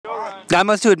I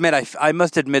must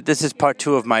admit, this is part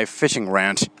 2 of my fishing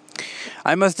rant.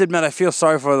 I must admit, I feel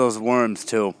sorry for those worms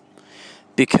too,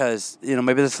 because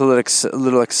maybe that's a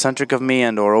little eccentric of me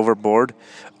and or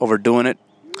overdoing it.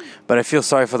 But I feel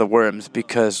sorry for the worms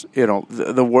because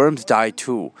the worms die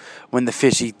too when the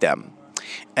fish eat them,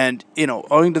 and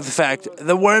owing to the fact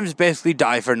the worms basically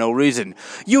die for no reason.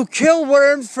 You kill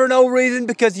worms for no reason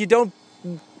because you don't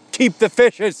keep the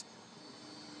fishes.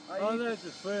 Oh, that's a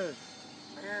fish.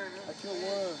 I kill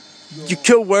worms. You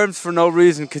kill worms for no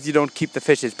reason because you don't keep the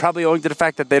fishes. Probably owing to the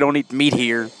fact that they don't eat meat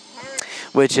here,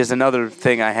 which is another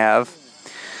thing I have.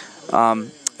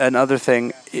 Another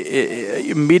thing,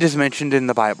 meat is mentioned in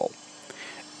the Bible.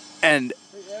 And,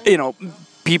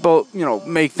 people,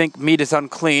 may think meat is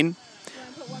unclean,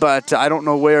 but I don't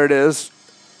know where it is.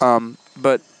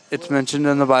 But it's mentioned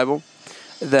in the Bible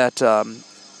that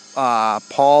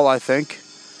Paul, I think,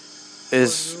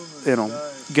 is,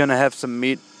 going to have some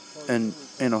meat. And,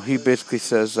 he basically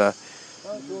says,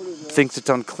 thinks it's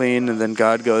unclean, and then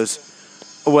God goes,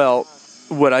 well,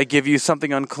 would I give you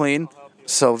something unclean?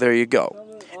 So there you go.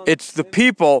 It's the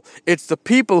people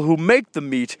who make the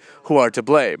meat who are to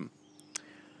blame.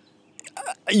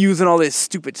 Using all this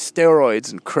stupid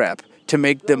steroids and crap to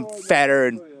make them fatter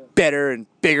and better and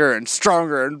bigger and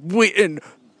stronger and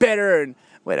better and,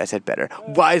 wait, I said better,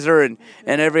 wiser and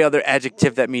every other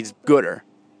adjective that means gooder.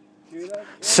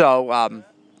 So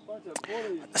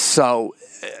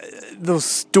those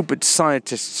stupid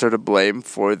scientists are to blame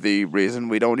for the reason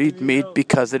we don't eat meat,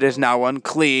 because it is now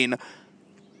unclean.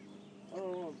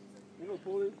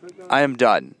 I am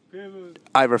done.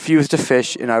 I refuse to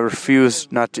fish, and I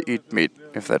refuse not to eat meat,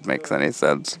 if that makes any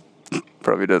sense.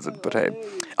 Probably doesn't, but hey.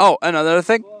 Oh, another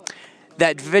thing.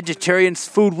 That vegetarian's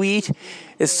food we eat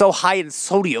is so high in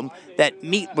sodium that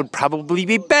meat would probably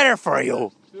be better for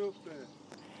you.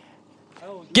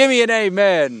 Give me an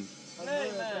amen.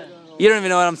 You don't even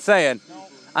know what I'm saying.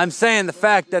 I'm saying the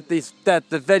fact that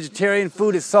the vegetarian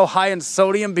food is so high in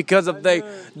sodium because of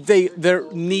their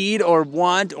need or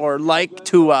want or like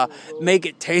to make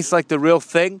it taste like the real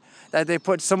thing, that they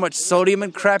put so much sodium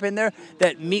and crap in there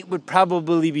that meat would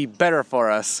probably be better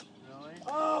for us.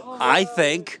 I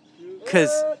think, because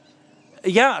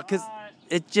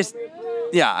it just,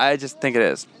 I just think it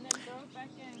is.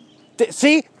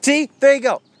 See, there you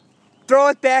go. Throw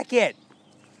it back in.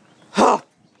 Huh.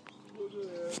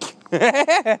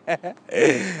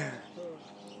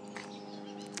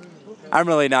 I'm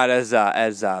really not as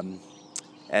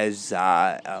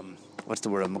what's the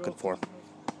word I'm looking for?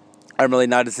 I'm really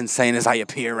not as insane as I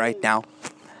appear right now.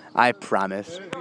 I promise.